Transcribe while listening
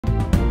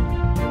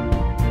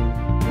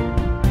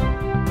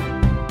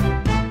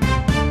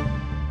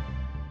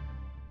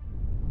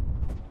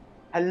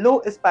Hello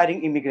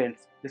aspiring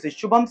immigrants, this is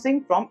Shubham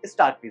Singh from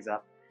Star Visa.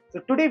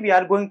 So today we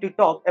are going to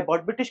talk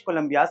about British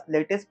Columbia's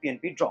latest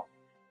PNP draw.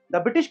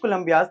 The British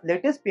Columbia's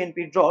latest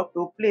PNP draw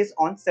took place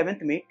on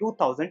 7th May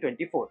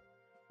 2024.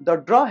 The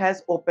draw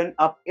has opened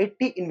up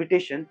 80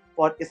 invitations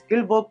for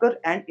skilled worker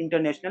and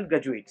international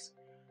graduates,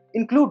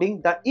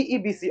 including the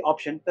EEBC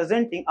option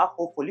presenting a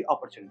hopefully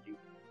opportunity.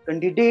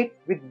 Candidates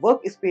with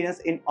work experience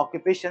in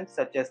occupations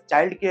such as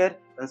childcare,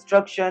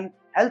 construction,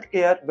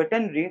 healthcare,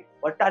 veterinary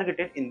were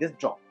targeted in this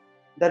draw.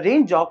 The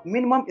range of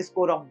minimum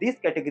score of these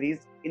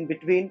categories in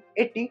between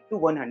 80 to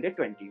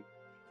 120.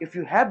 If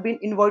you have been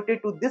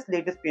invited to this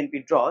latest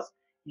PNP draws,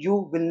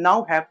 you will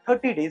now have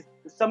 30 days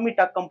to submit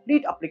a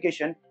complete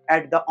application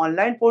at the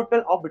online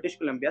portal of British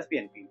Columbia's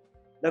PNP.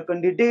 The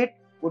candidate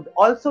would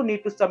also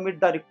need to submit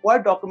the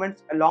required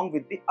documents along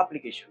with the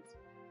applications.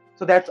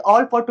 So that's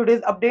all for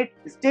today's update.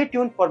 Stay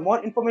tuned for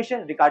more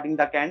information regarding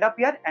the Canada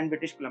PR and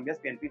British Columbia's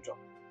PNP draw.